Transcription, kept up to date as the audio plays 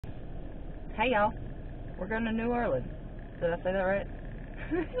Hey y'all, we're going to New Orleans. Did I say that right?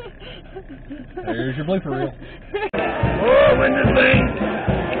 There's your blooper reel. Oh, when the things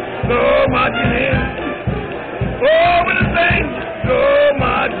go marching in. Oh, when the things go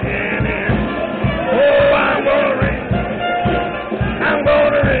marching in. Oh, I'm gonna ring. I'm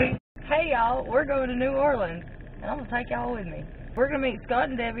gonna ring. Hey y'all, we're going to New Orleans, and I'm going to take y'all with me. We're going to meet Scott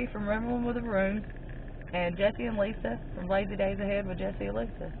and Debbie from Everyone with a Room, and Jesse and Lisa from Lazy Days Ahead with Jesse and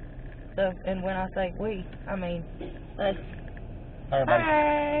Lisa. So, and when I say we, I mean us. Hi everybody.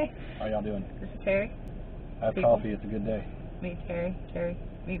 Hi! How y'all doing? This is Terry. Have People. coffee, it's a good day. Meet Terry.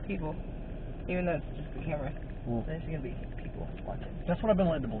 Meet people. Even though it's just the camera. Well, There's going to be people watching. that's what I've been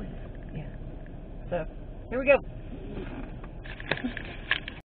led to believe. Yeah. So, here we go.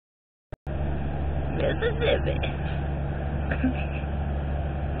 Mississippi.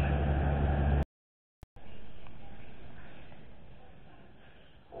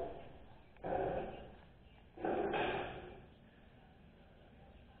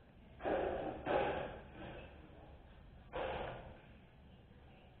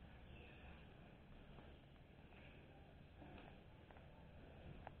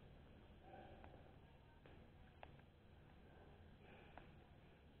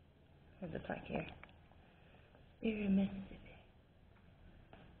 What's it like here? Here in Mississippi.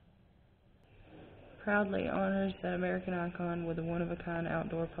 Proudly honors that American icon with a one-of-a-kind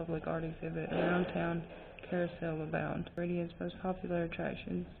outdoor public art exhibit around town carousel abound. Meridian's most popular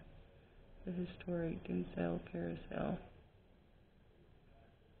attractions, the historic Ginsell Carousel.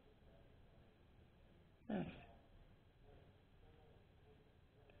 Nice.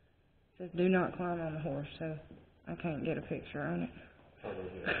 It says do not climb on the horse, so I can't get a picture on it.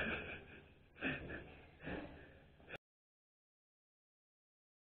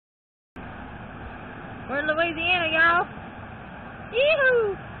 We're in Louisiana, y'all.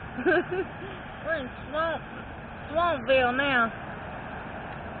 Yee-hoo! We're in Swampville now.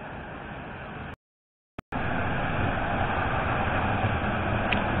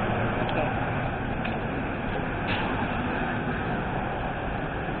 Okay.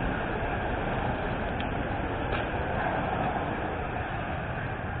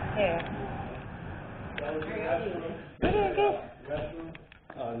 Yeah. We're doing good.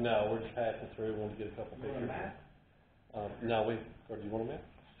 No, we're just passing through. Want to get a couple pictures. No, or do you want them in?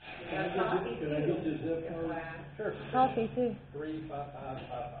 Can I get your zip code? Sure. Coffee too.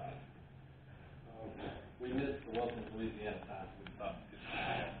 35555. We missed the Welcome to Louisiana time. We thought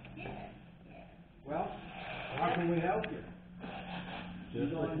Well, how can we help you?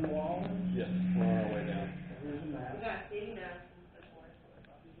 just on the wall? yes, we're on our way down. Here's a map. We got city maps before.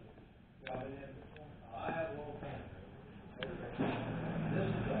 I have a little pen. This is information. This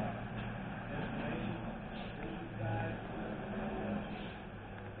is guide.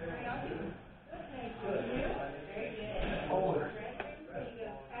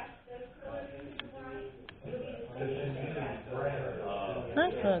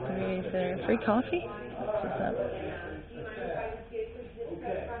 Nice little community center. Free coffee? What's up?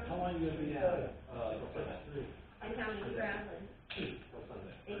 Okay, how long you gonna be down? And how many traveling?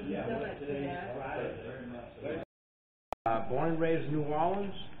 Thank you Yeah, so much for today's that. Friday, very much so. Born and raised in New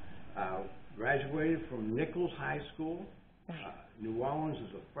Orleans, graduated from Nichols High School. New Orleans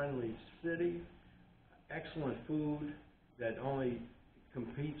is a friendly city, excellent food that only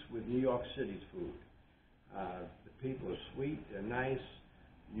competes with New York City's food. The people are sweet, they're nice,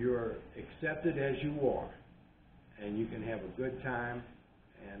 you're accepted as you are, and you can have a good time,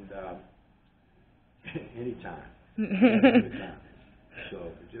 and anytime. Anytime.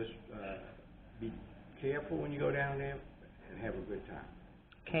 So just be careful when you go down there and have a good time.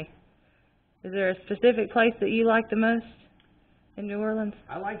 Okay. Is there a specific place that you like the most in New Orleans?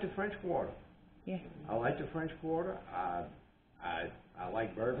 I like the French Quarter. Yeah. I like the French Quarter. I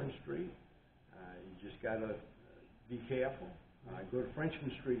like Bourbon Street. You just gotta be careful. Go to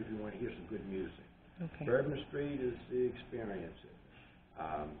Frenchman Street if you want to hear some good music. Okay. Bourbon Street is the experience.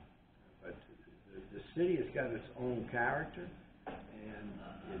 But the city has got its own character, and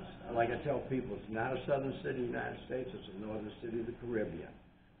it's like I tell people, it's not a southern city of the United States, it's a northern city of the Caribbean.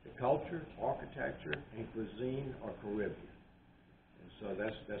 The culture, architecture, and cuisine are Caribbean. And so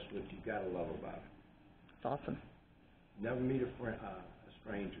that's what you gotta love about it. It's awesome. Never meet a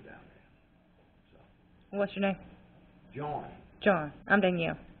stranger down there. So, What's your name? John. John. I'm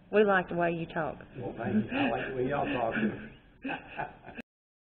Danielle. We like the way you talk. Well, thank you. I like the way y'all talk too. Yeah.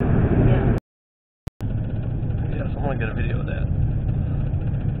 Yes, I want to get a video of that.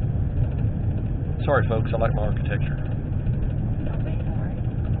 Sorry, folks. I like my architecture. Don't be sorry.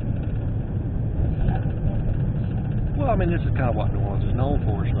 Well, I mean, this is kind of what New Orleans is known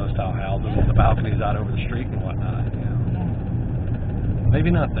for, is low-style houses with the balconies out over the street and whatnot. You know.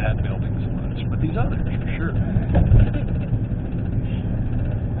 Maybe not that building so much, but these others for sure.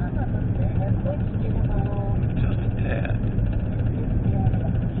 Just a tad.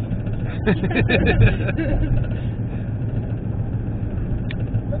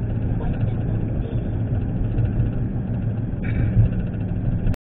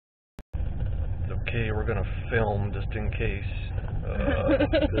 Okay, we're gonna film just in case.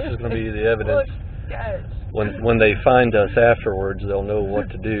 This is gonna be the evidence. When they find us afterwards, they'll know what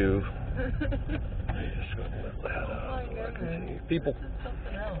to do. Just gonna lift that up. I can see people.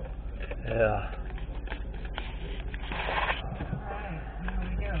 Yeah.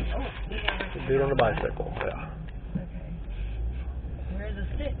 Dude on a bicycle. Yeah.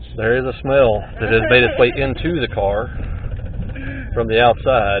 There is a smell that has made its way into the car from the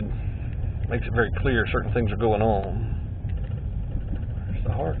outside. Makes it very clear certain things are going on. There's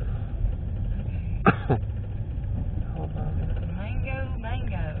the heart.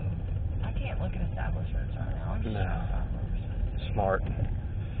 Mango. I can't look at establishments right now. I'm just trying to find those. Smart.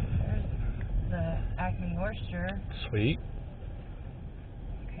 There's the Acme Oyster. Sweet.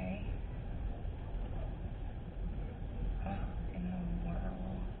 Okay. Oh, in the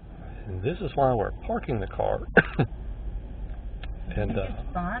world. And this is why we're parking the car. And just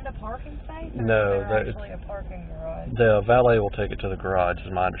find a parking space? Or no, is there actually a parking garage? The valet will take it to the garage,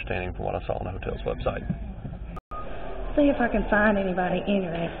 is my understanding from what I saw on the hotel's website. See if I can find anybody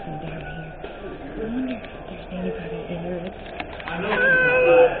interested down here. I wonder if there's anybody interested.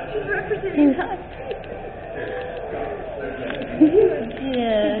 He's representing us.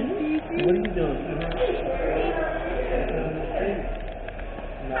 Yeah. What are you doing?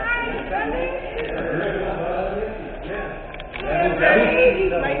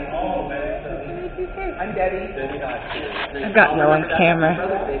 I'm Debbie. I've got no on camera.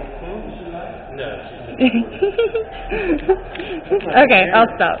 Okay, I'll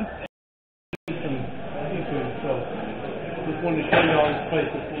stop. Just wanted to show you all this place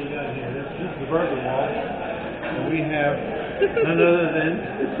before we got here. This is the burger wall. And we have none other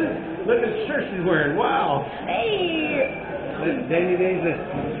than, look at the shirt she's wearing. Wow. Hey! Danny Days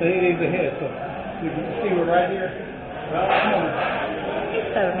ahead. So you can see her right here. He's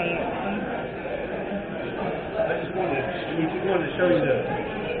so handsome. I just wanted to show you the,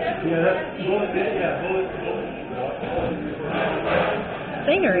 bullet.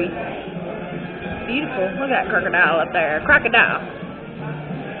 Scenery. Beautiful. Look at that crocodile up there. Crocodile.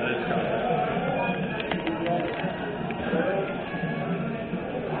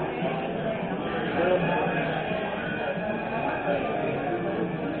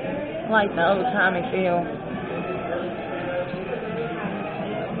 I like the old-timey feel.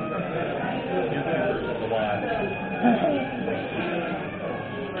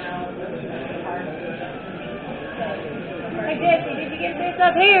 Hey, Jesse, did you get this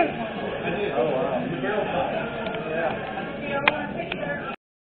up here? Oh, wow.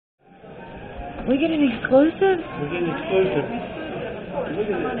 We get an exclusive? We're getting exclusive. Look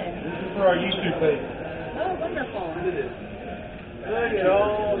at this. This is for our YouTube page. Oh, wonderful. Look at this. Look at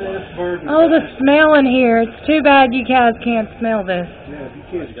all this bourbon. Oh, the smell in here. It's too bad you guys can't smell this. Yeah, if you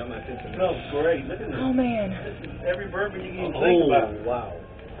can't. You got my attention. It smells great. Look at this. Oh, man. This is every bourbon you can even think about. Wow.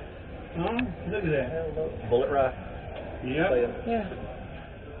 Huh? Look at that. Bullet rye. Yep. Yeah.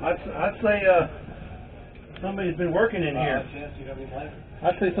 I'd say somebody's been working in here.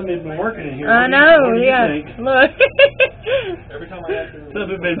 I'd say somebody's been working in here. I know, what do you yeah. think? Look. Every time I ask her,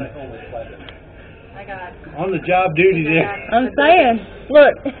 Somebody's been I got on the job duty there. I'm saying,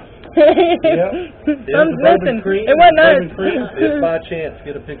 look. Yep. Some's missing. It wasn't us. if by chance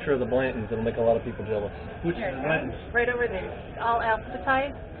get a picture of the Blantons, it'll make a lot of people jealous. Which is Blanton's? right over there. All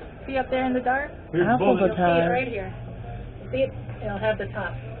alphabetized. See up there in the dark? Here's the bullet. See it right here. See it? It'll have the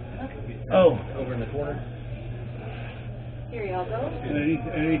top. Oh. Over in the corner. Here y'all go.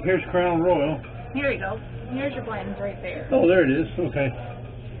 And here's Crown Royal. Here you go. Here's your Blanton's right there. Oh, there it is. Okay.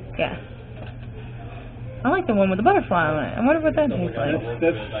 Yeah. I like the one with the butterfly on it. I wonder what that tastes like.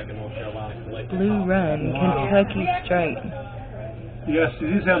 That's Blue Run, Kentucky Straight. yes.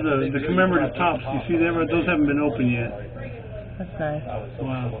 These have the commemorative tops. You see them? Those haven't been opened yet. That's nice.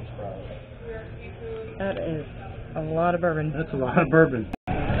 Wow. That is a lot of bourbon. That's a lot of bourbon.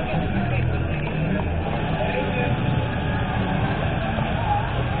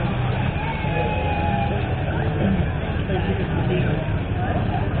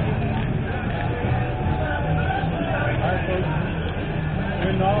 We're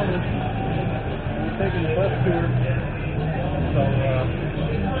in Norwood. We're taking the bus tour. So,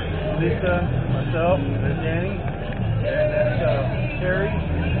 Lisa, myself, and Danny,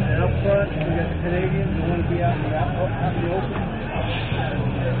 front, we got the Canadians who want to be out in the open.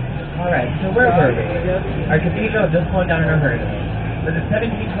 Alright, so where were we? Our cathedral just slowed down in a hurricane. Was it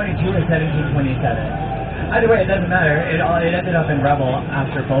 1722 or 1727? Either way, it doesn't matter. It ended up in rubble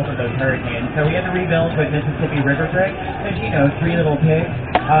after both of those hurricanes. So we had to rebuild with Mississippi river brick, which, you know, 3 little pigs.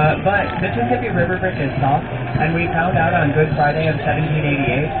 But Mississippi river brick is soft, and we found out on Good Friday of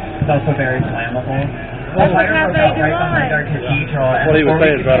 1788, it's also very flammable. The fire broke out right behind our cathedral, and what he was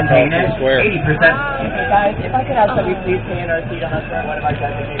saying is right across the square. 80%. Hey guys, if I could have somebody please stay in our seat unless we're in one of our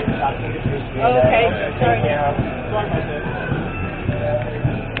designated spots, we'd appreciate it. Okay, sorry.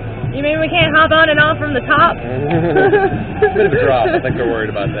 You mean we can't hop on and off from the top? Bit of a drop. I think they're worried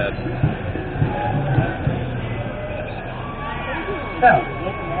about that. So,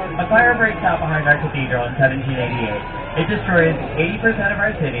 a fire breaks out behind our cathedral in 1788. It destroys 80% of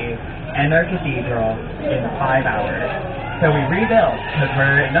our city and our cathedral in 5 hours. So we rebuilt, because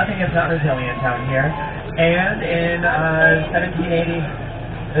nothing is not resilient down here. And in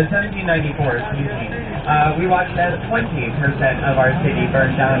 1794, we watched as 20% of our city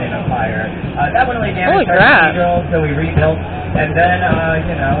burned down in a fire. That one really damaged our cathedral, so we rebuilt. And then,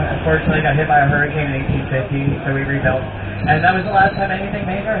 you know, unfortunately got hit by a hurricane in 1850, so we rebuilt. And that was the last time anything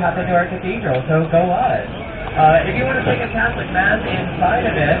major happened to our cathedral, so go us. If you want to take a Catholic Mass inside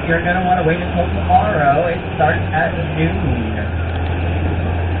of it, you're going to want to wait until tomorrow. It starts at noon.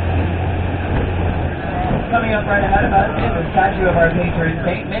 Coming up right ahead of us is a statue of our patron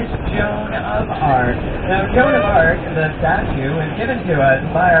saint, Miss Joan of Arc. Now, Joan of Arc, the statue, was given to us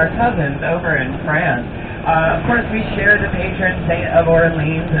by our cousins over in France. Of course, we share the patron saint of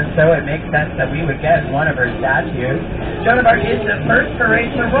Orleans, and so it makes sense that we would get one of her statues. Joan of Arc is the first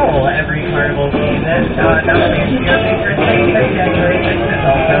parade to roll every carnival season. Not only is she our patron saint, but January 6th is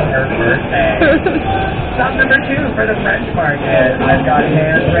also her birthday. Stop number 2 for the French market. I've got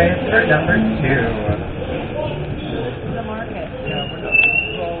hands raised for number 2.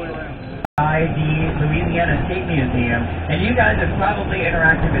 By the Louisiana State Museum, and you guys have probably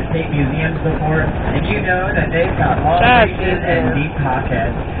interacted with state museums before, and you know that they've got long reaches and deep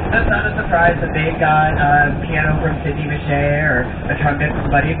pockets. That's not a surprise that they've got a piano from Sidney Bechet or a trumpet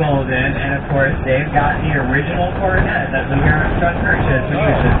from Buddy Golden, and of course they've got the original cornet that Louis Armstrong purchased when he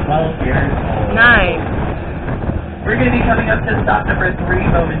was just 12 years old. Nice. We're going to be coming up to stop number 3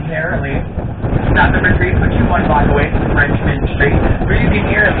 momentarily. Stop number 3 puts you 1 block away from Frenchman Street, where you can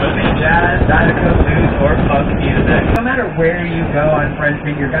hear a little bit of jazz, zydeco, blues, or funk music. No matter where you go on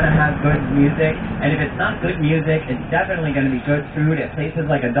Frenchman, you're going to have good music, and if it's not good music, it's definitely going to be good food at places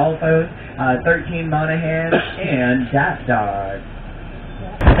like Adolfo's, 13 Monahan, and Daft Dog.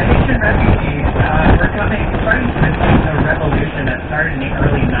 The Haitian refugees were starting to escape a revolution that started in the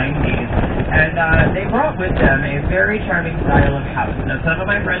early 90s, and they brought with them a very charming style of house. Now, some of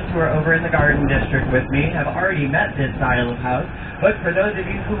my friends who are over in the Garden District with me have already met this style of house, but for those of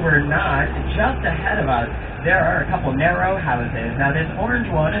you who were not, just ahead of us, there are a couple narrow houses. Now, this orange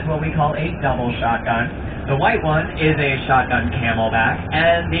one is what we call a double shotgun. The white one is a shotgun camelback,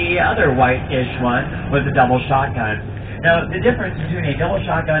 and the other white-ish one was a double shotgun. Now, the difference between a double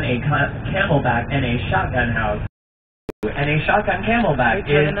shotgun, a camelback, and a shotgun house, and a shotgun camelback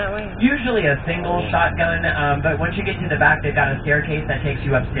is usually a single shotgun, but once you get to the back, they've got a staircase that takes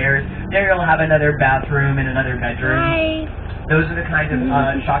you upstairs. There you'll have another bathroom and another bedroom. Hi. Those are the kinds of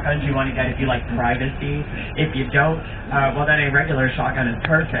shotguns you want to get if you like privacy. If you don't, well then a regular shotgun is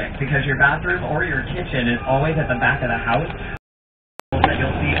perfect, because your bathroom or your kitchen is always at the back of the house. That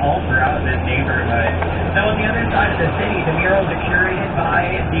you'll see all throughout this neighborhood. Now on the other side of the city, the murals are curated by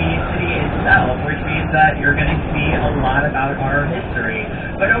the city itself, which means that you're going to see a lot about our history.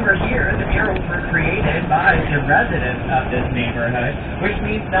 But over here, the murals were created by the residents of this neighborhood, which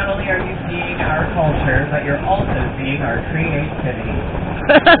means not only are you seeing our culture, but you're also seeing our creativity.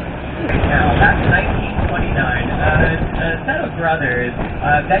 Now, that's 1929. A set of brothers,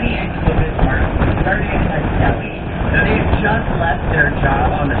 Benny and Clovis Martin, started a deli. Now, they had just left their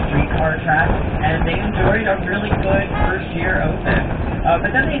job on the streetcar track, and they enjoyed a really good first year open.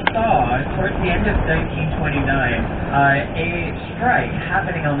 But then they saw, towards the end of 1929, a strike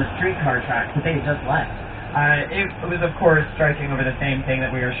happening on the streetcar tracks that they had just left. It was, of course, striking over the same thing that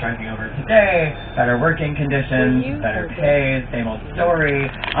we are striking over today: better working conditions, better pay, same old story.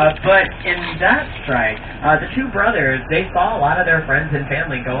 But in that strike, the two brothers, they saw a lot of their friends and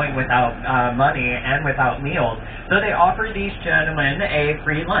family going without money and without meals. So they offered these gentlemen a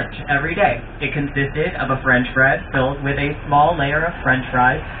free lunch every day. It consisted of a French bread filled with a small layer of French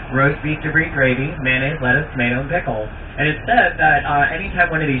fries, roast beef to brie gravy, mayonnaise, lettuce, tomato, and pickle. And it said that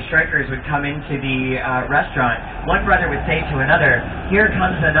anytime one of these strikers would come into the restaurant, one brother would say to another, "Here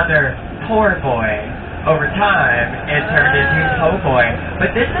comes another poor boy." Over time, it turned into po' boy.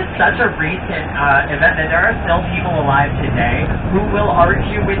 But this is such a recent event that there are still people alive today who will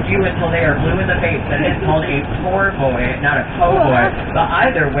argue with you until they are blue in the face that it's called a poor boy, not a po' boy. But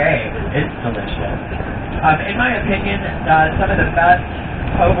either way, it's delicious. In my opinion, some of the best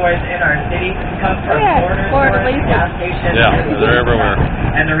po' boys in our city come from corner stores, gas stations, they're everywhere.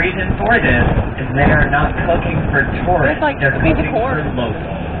 And the reason for this is they are not cooking for tourists, they're cooking for locals.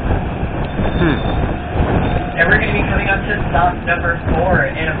 And we're going to be coming up to stop number 4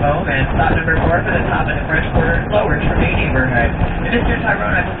 in a moment. Stop number 4 for the top of the French Quarter Lower Treme neighborhood. And Mr.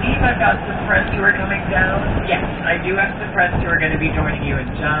 Tyrone, I believe I've got some friends who are coming down. Yes, I do have some friends who are going to be joining you in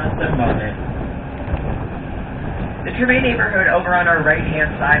just a moment. The Treme neighborhood over on our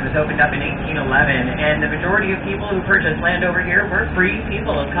right-hand side was opened up in 1811, and the majority of people who purchased land over here were free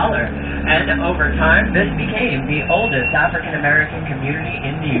people of color. And over time, this became the oldest African-American community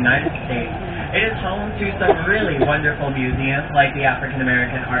in the United States. It is home to some really wonderful museums, like the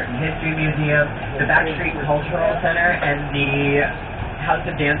African-American Art and History Museum, the Backstreet Cultural Center, and the House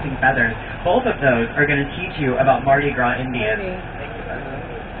of Dancing Feathers. Both of those are going to teach you about Mardi Gras Indians.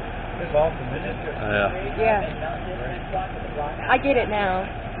 It's awesome, isn't it? Yeah. I get it now.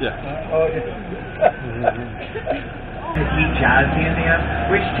 Yeah. Oh, yeah. Petite Jazz Museum,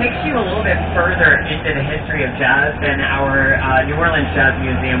 which takes you a little bit further into the history of jazz than our New Orleans Jazz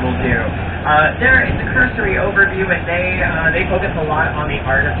Museum will do. There is a cursory overview, and they focus a lot on the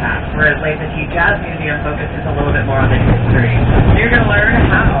artifacts, whereas Le Petit Jazz Museum focuses a little bit more on the history. You're going to learn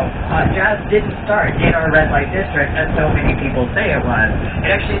how jazz didn't start in our red light district, as so many people say it was.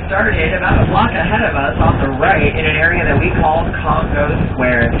 It actually started about a block ahead of us on the right in an area that we call Congo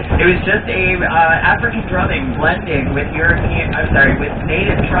Square. It was just a African drumming blending with with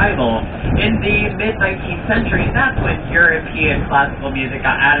native tribal. In the mid-19th century, that's when European classical music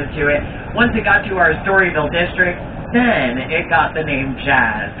got added to it. Once it got to our Storyville district, then it got the name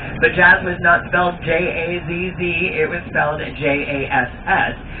jazz. But jazz was not spelled J-A-Z-Z, it was spelled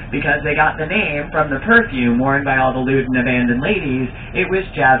J-A-S-S, because they got the name from the perfume worn by all the lewd and abandoned ladies. It was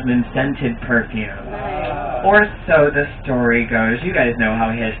jasmine-scented perfume. Or so the story goes. You guys know how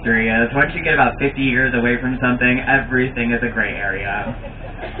history is. Once you get about 50 years away from something, everything is a gray area.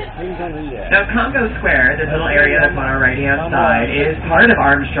 Now, Congo Square, this little area that's on our right-hand side, is part of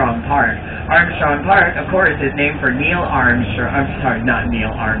Armstrong Park. Armstrong Park, of course, is named for Neil Armstrong. I'm sorry, not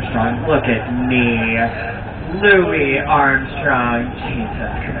Neil Armstrong. Look at me. Louis Armstrong.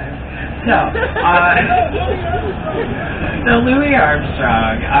 Jesus Christ. So Louis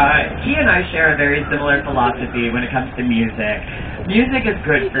Armstrong, he and I share a very similar philosophy when it comes to music. Music is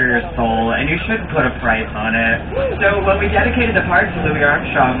good for your soul, and you shouldn't put a price on it. So when we dedicated the park to Louis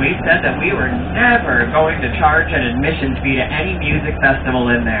Armstrong, we said that we were never going to charge an admission fee to any music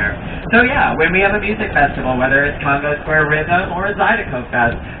festival in there. So yeah, when we have a music festival, whether it's Congo Square Rhythm or Zydeco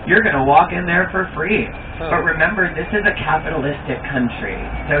Fest, you're going to walk in there for free. But remember, this is a capitalistic country.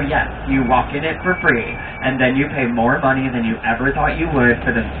 So yes, you walk in it for free, and then you pay more money than you ever thought you would for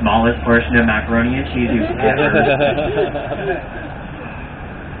the smallest portion of macaroni and cheese you've ever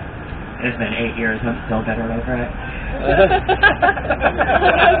It's been 8 years, I'm still bitter over it.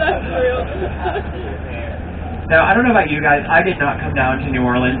 Now, I don't know about you guys, I did not come down to New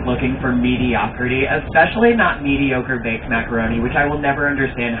Orleans looking for mediocrity, especially not mediocre baked macaroni, which I will never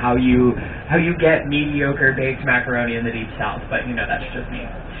understand how you get mediocre baked macaroni in the Deep South, but you know, that's just me.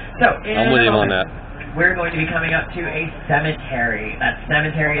 So, I'm with you on that. We're going to be coming up to a cemetery. That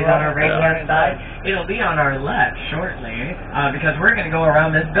cemetery is on our right-hand side. It'll be on our left shortly, because we're going to go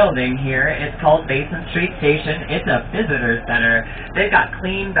around this building here. It's called Basin Street Station. It's a visitor center. They've got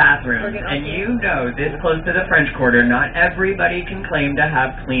clean bathrooms, and you know, this close to the French Quarter, not everybody can claim to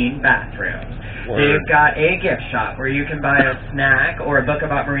have clean bathrooms. They've got a gift shop where you can buy a snack or a book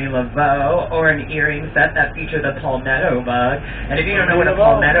about Marie Laveau or an earring set that features a palmetto bug. And if you don't know what a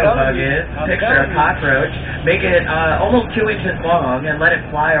palmetto bug is, picture a cockroach, make it almost 2 inches long and let it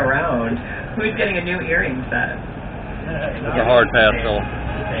fly around. Who's getting a new earring set? It's a hard pass, Phil.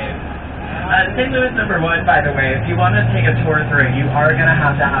 St. Louis #1, by the way, if you want to take a tour through, you are going to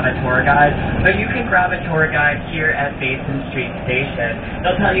have a tour guide, but you can grab a tour guide here at Basin Street Station.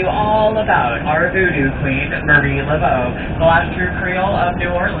 They'll tell you all about our voodoo queen, Marie Laveau, the last true Creole of New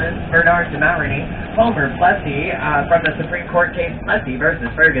Orleans, Bernard de Marini, Homer Plessy from the Supreme Court case Plessy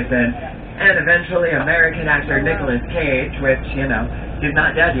versus Ferguson, and eventually American actor Nicolas Cage, which, you know, he's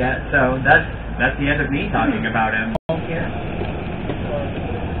not dead yet, so that's the end of me talking about him.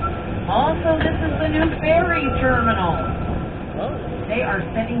 Also, this is the new ferry terminal. They are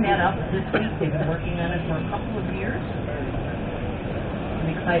setting that up this week. They've been working on it for a couple of years.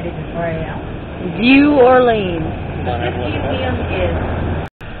 I'm excited to try it out. View Orleans. This museum is,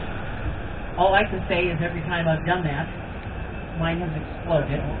 all I can say is every time I've done that, mine has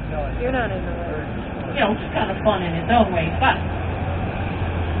exploded. You're not in the way. You know, it's kind of fun in its own way, but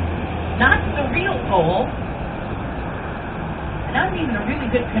not the real coal. And I'm even a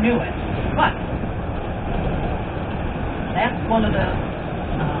really good canoeist, but that's one of the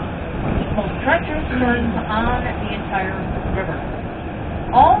most treacherous turns on the entire river.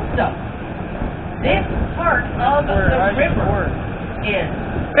 Also, this part of the river is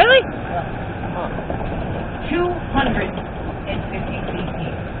Really? 250 feet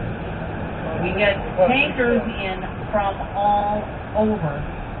deep. We get tankers in from all over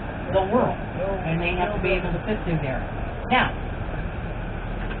the world, and they have to be able to fit through there. Now,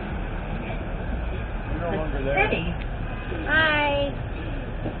 the city. Hi.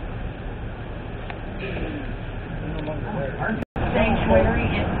 Sanctuary,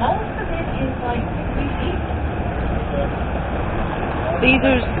 and most of it is like 60 feet. These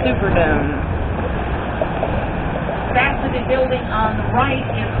are Superdome. Faceted building on the right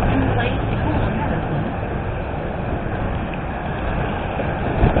is two lanes to cool medicine.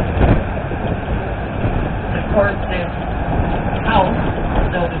 Of course, this house,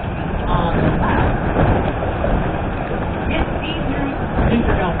 so to speak, on the left is Caesar's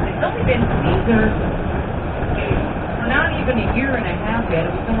Superdome. It's only been Caesar's for not even a year and a half yet.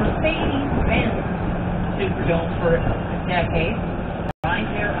 It was the Mercedes-Benz Superdome for a decade, right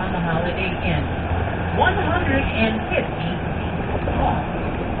there on the Holiday Inn. 150 feet tall.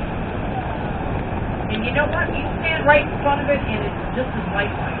 And you know what? You stand right in front of it and it's just as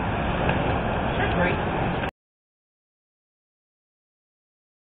lifelike. That's great.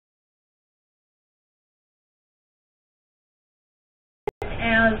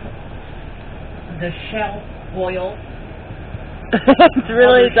 As the Shell oil. It's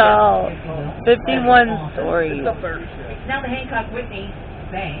really tall. 51 stories. It's now the Hancock Whitney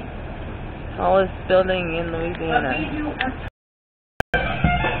Bank. Tallest building in But Louisiana. we do a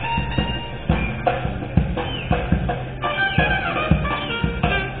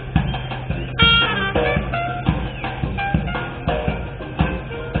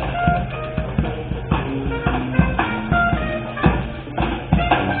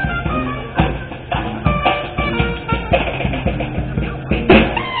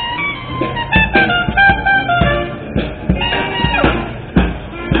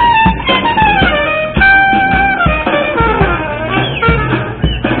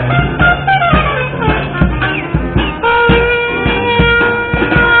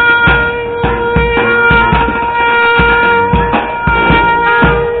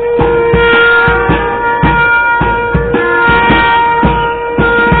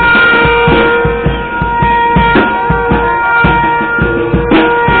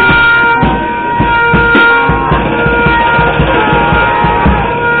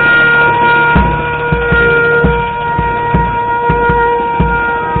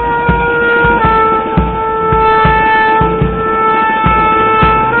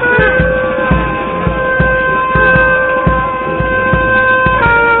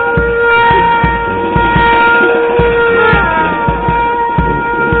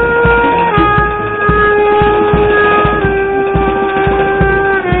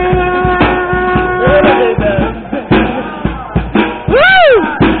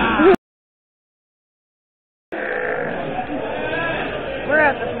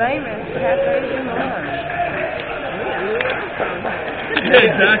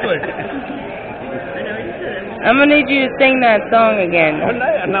Exactly. I'm gonna need you to sing that song again.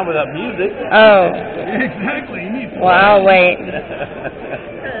 Not without music. Oh. Exactly. You need to. Well, I'll wait.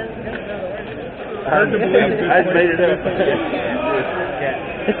 Hard to believe. I just made it up.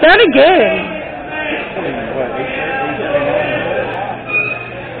 It sounded good.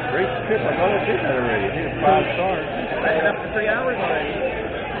 Great trip. I thought I did that already. I need 5 stars. Right up to 3 hours already.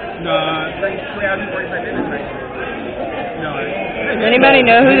 No. 3 hours and 45 minutes, right? No. Does anybody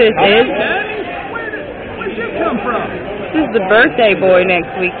know who this is? Daddy, where'd you come from? This is the birthday boy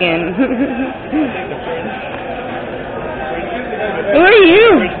next weekend. Who are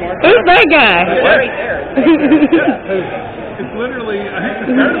you? Who's that guy? Right there. It's literally, I think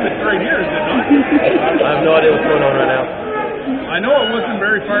the start of it's right here, is it not? I have no idea what's going on right now. I know it wasn't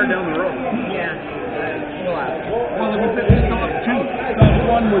very far down the road. Yeah. Well, it was at stop 2. Stop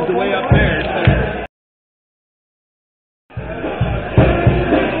 1 was the way up there. So.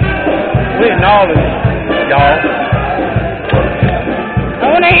 We in New Orleans, y'all. I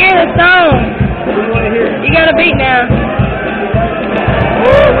want to to hear the song. You got a beat now.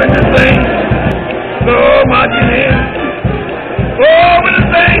 Oh, when the things go marching in. Oh, when the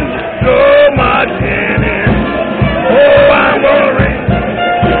things go marching in. Oh, I'm gonna ring.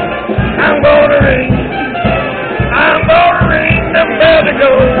 I'm gonna ring. I'm gonna ring the bell to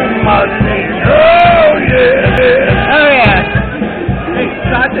go marching in. Oh, yeah. Oh, yeah. Hey,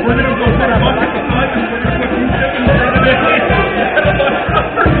 Scott, we're going to go put a bucket of fudge and we're going to put some chicken in front of it.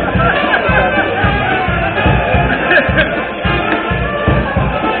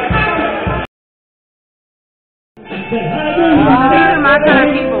 These are my kind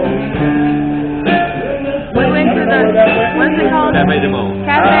of people. We went to the, what's it called? Cafe du Monde.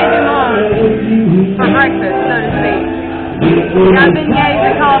 Cafe du Monde for breakfast, so to speak. Got beignets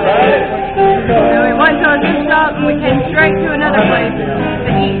and coffee. And we went to a gift shop and we came straight to another place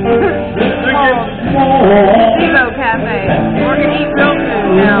to eat. Gazebo Cafe. We're going to eat real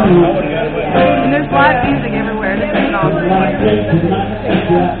food now. And there's live music everywhere. This is an awesome place.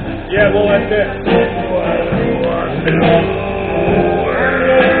 Yeah, well, that's it.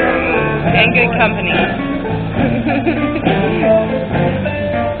 And good company.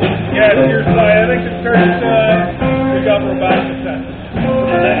 Yeah, seriously, I think the church, we got robotic assessments.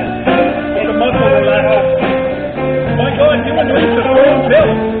 It's a muscle relaxer. My God, you and Lisa are Bill.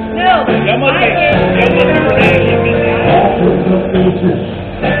 No, Y'all must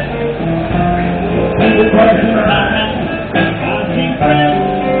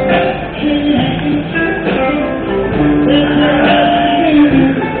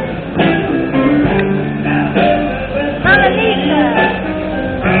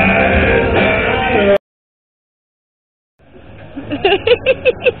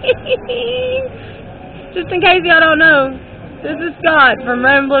Just in case y'all don't know, this is Scott from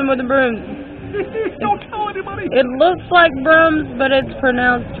Rambling with the Brooms. Don't tell anybody. It looks like brooms, but it's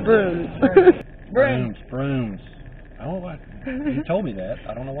pronounced brooms. Brooms, brooms. I don't know why. You told me that.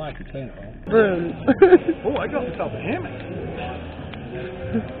 I don't know why I keep saying it wrong. Brooms. Oh, I got this off the hammock.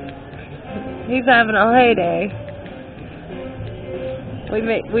 He's having a heyday.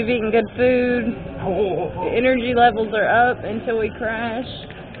 We've eaten good food. Oh. The energy levels are up until we crash.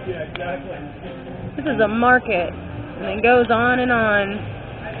 Yeah, exactly. This is a market, and it goes on and on.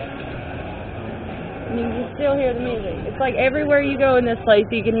 And you can still hear the music. It's like everywhere you go in this place,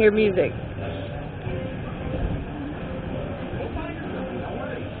 you can hear music.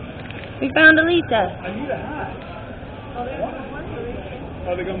 We found Alita. I need a hat.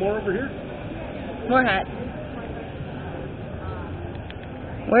 Oh, they got more over here? More hats.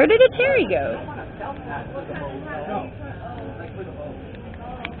 Where did a Terry go?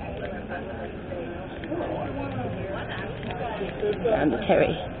 Found a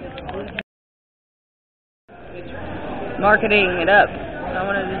Terry. Marketing it up. I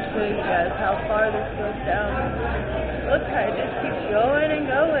wanted to show you guys how far this goes down. Look how it just keeps going and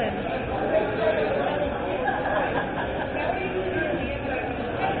going.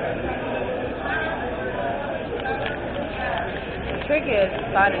 The trick is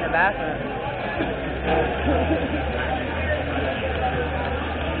finding a bathroom.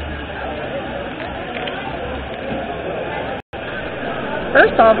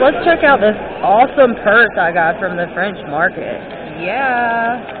 First off, let's check out this awesome purse I got from the French market.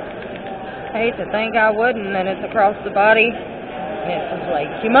 Yeah. Hate to think I wouldn't, and it's across the body. And it's just like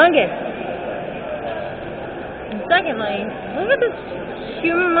humongous. And secondly, look at this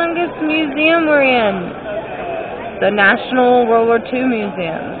humongous museum we're in. The National World War II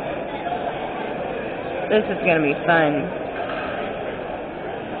Museum. This is going to be fun.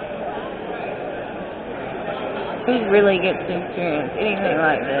 Who really gets to experience anything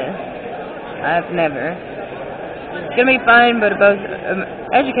like this? I've never. It's going to be fun, but both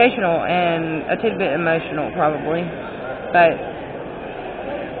educational and a tidbit emotional, probably. But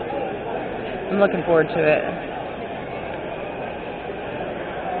I'm looking forward to it.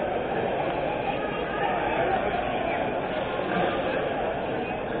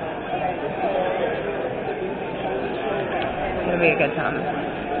 It's going to be a good time.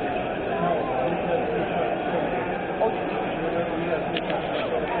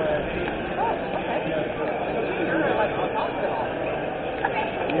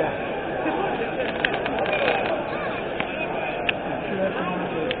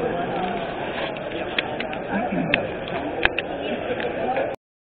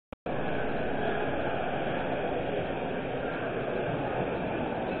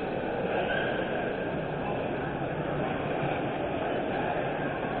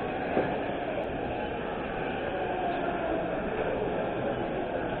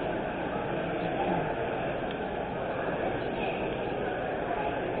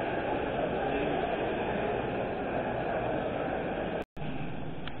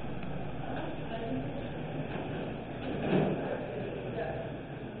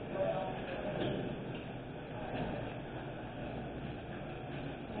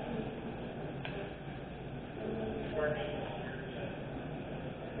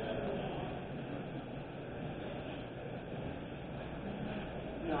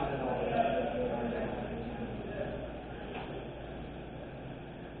 I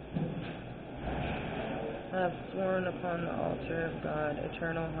have sworn upon the altar of God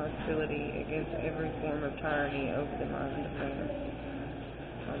eternal hostility against every form of tyranny over the mind of man.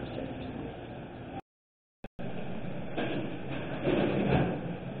 Thomas Jefferson.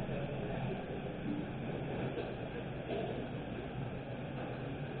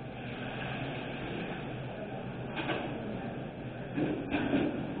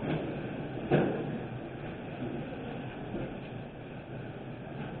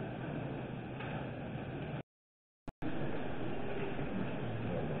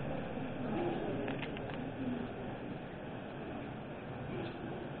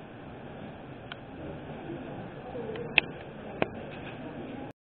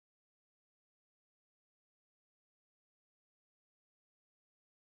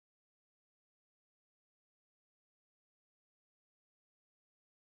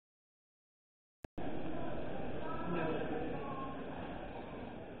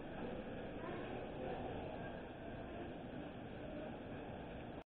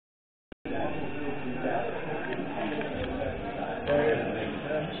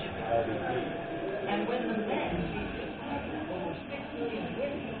 And when the men over 6 million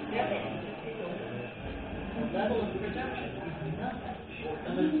women step in to take over, the level of production is nothing short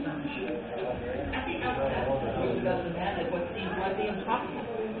of astonishing. At the outset, Roosevelt demanded what seemed like the impossible: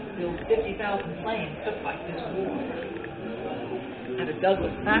 build 50,000 planes to fight this war. At a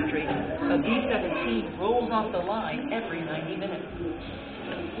Douglas factory, a B-17 rolls off the line every 90 minutes.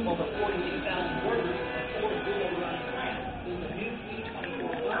 While the 42,000 workers at Ford Run plant build a new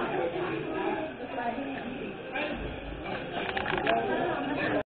B-24 bomber.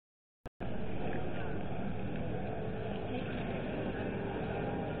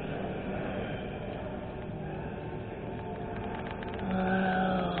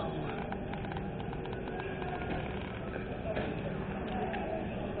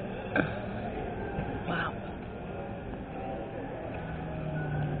 Wow.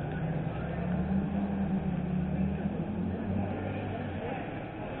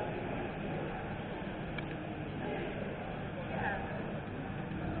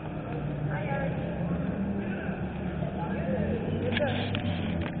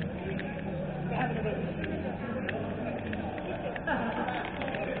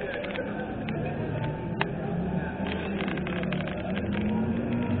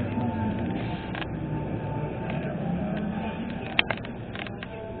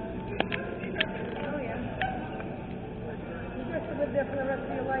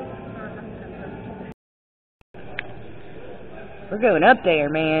 We're going up there,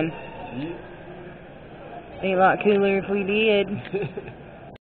 man. Be a lot cooler if we did.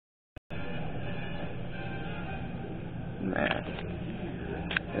 Alright.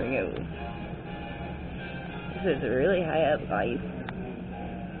 Here we go. This is really high up, guys.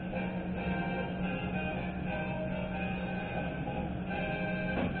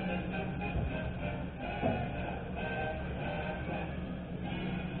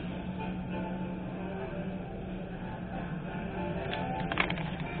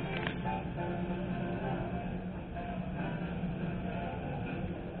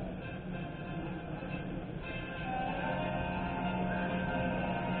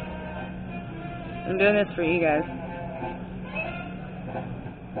 I'm doing this for you guys.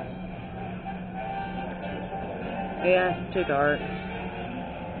 Yeah, it's too dark.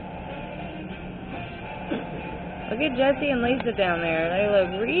 Look at Jesse and Lisa down there. They look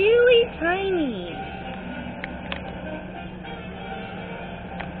really tiny.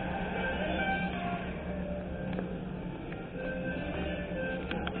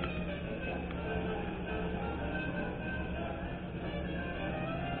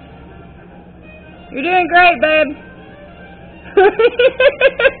 You're doing great, babe.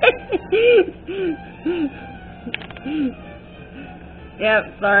 Yep,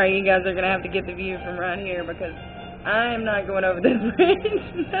 sorry, you guys are going to have to get the view from right here because I'm not going over this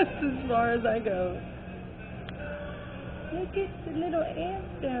bridge. That's as far as I go. Look at the little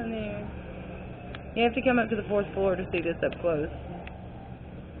ants down there. You have to come up to the 4th floor to see this up close.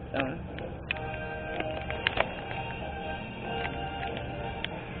 So.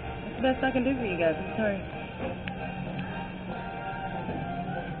 That's the best I can do for you guys. I'm sorry.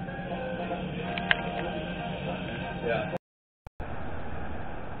 Yeah.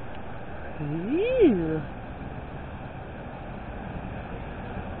 Ew.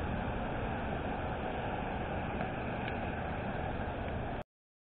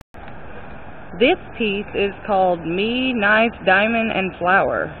 This piece is called Me, Knife, Diamond, and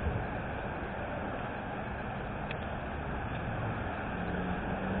Flower.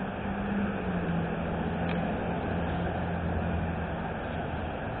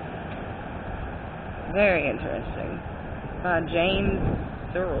 Very interesting. By James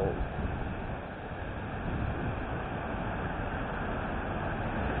Searles.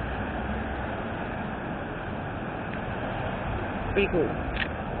 Pretty cool.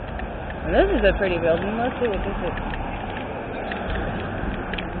 And this is a pretty building. Let's see what this is.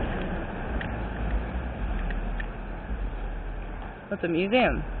 What's a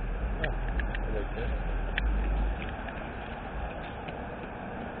museum?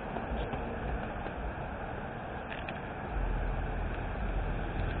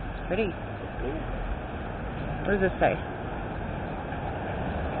 Pretty. What does this say?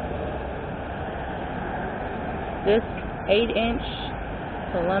 This 8-inch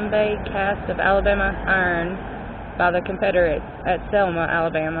Columbia cast of Alabama iron by the Confederates at Selma,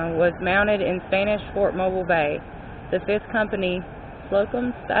 Alabama, was mounted in Spanish Fort Mobile Bay. The 5th Company,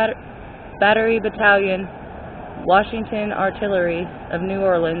 Slocum's Battery Battalion, Washington Artillery of New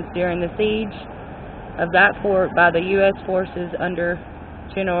Orleans during the siege of that fort by the U.S. forces under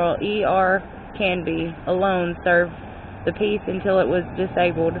General E.R. Canby alone served the peace until it was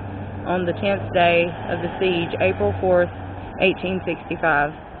disabled on the 10th day of the siege, April 4th,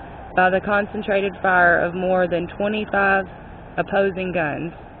 1865, by the concentrated fire of more than 25 opposing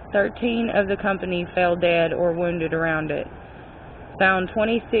guns. 13 of the company fell dead or wounded around it. Found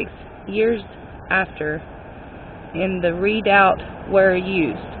 26 years after in the redoubt where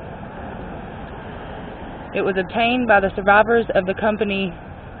used. It was obtained by the survivors of the company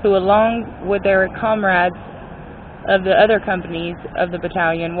who, along with their comrades of the other companies of the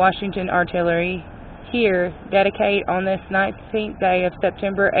battalion, Washington Artillery, here dedicate on this 19th day of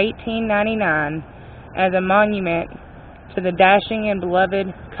September 1899 as a monument to the dashing and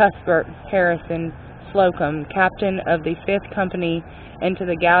beloved Cuthbert Harrison Slocum, captain of the 5th Company, and to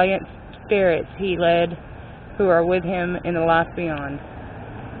the gallant spirits he led who are with him in the life beyond.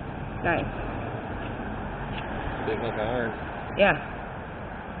 Nice. Big hunk of iron. Yeah.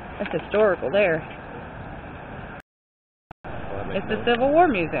 That's historical there. Well, It's the Civil War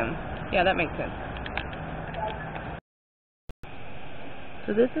Museum. Yeah, that makes sense.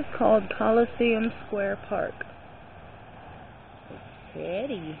 So this is called Coliseum Square Park.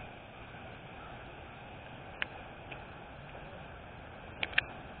 Pretty.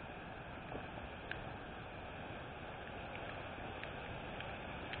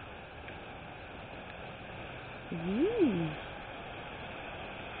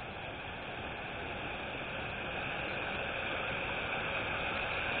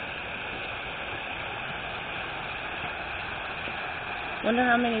 Wonder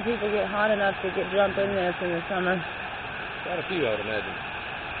how many people get hot enough to jump in this in the summer. Quite a few, I would imagine.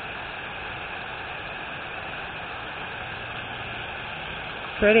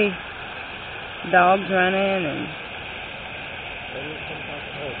 Pretty. Dogs running and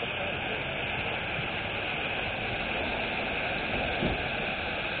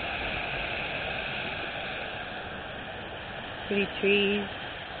pretty trees.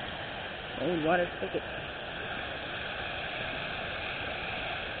 Old water spigots.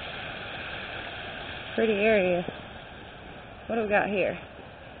 Pretty area. What do we got here?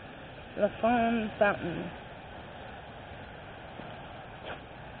 La Fawn Fountain.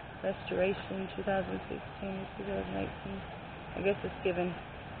 Restoration 2016-2018. I guess it's giving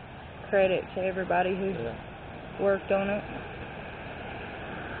credit to everybody who worked on it.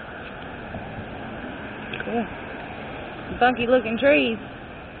 Cool. Some funky looking trees.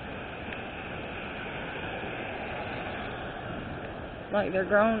 Like they're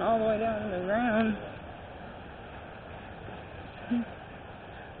grown all the way down to the ground.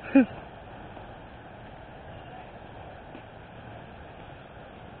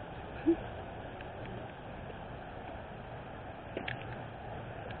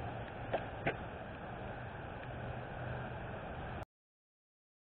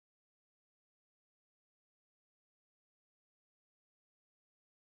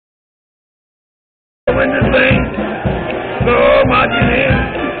 When the thing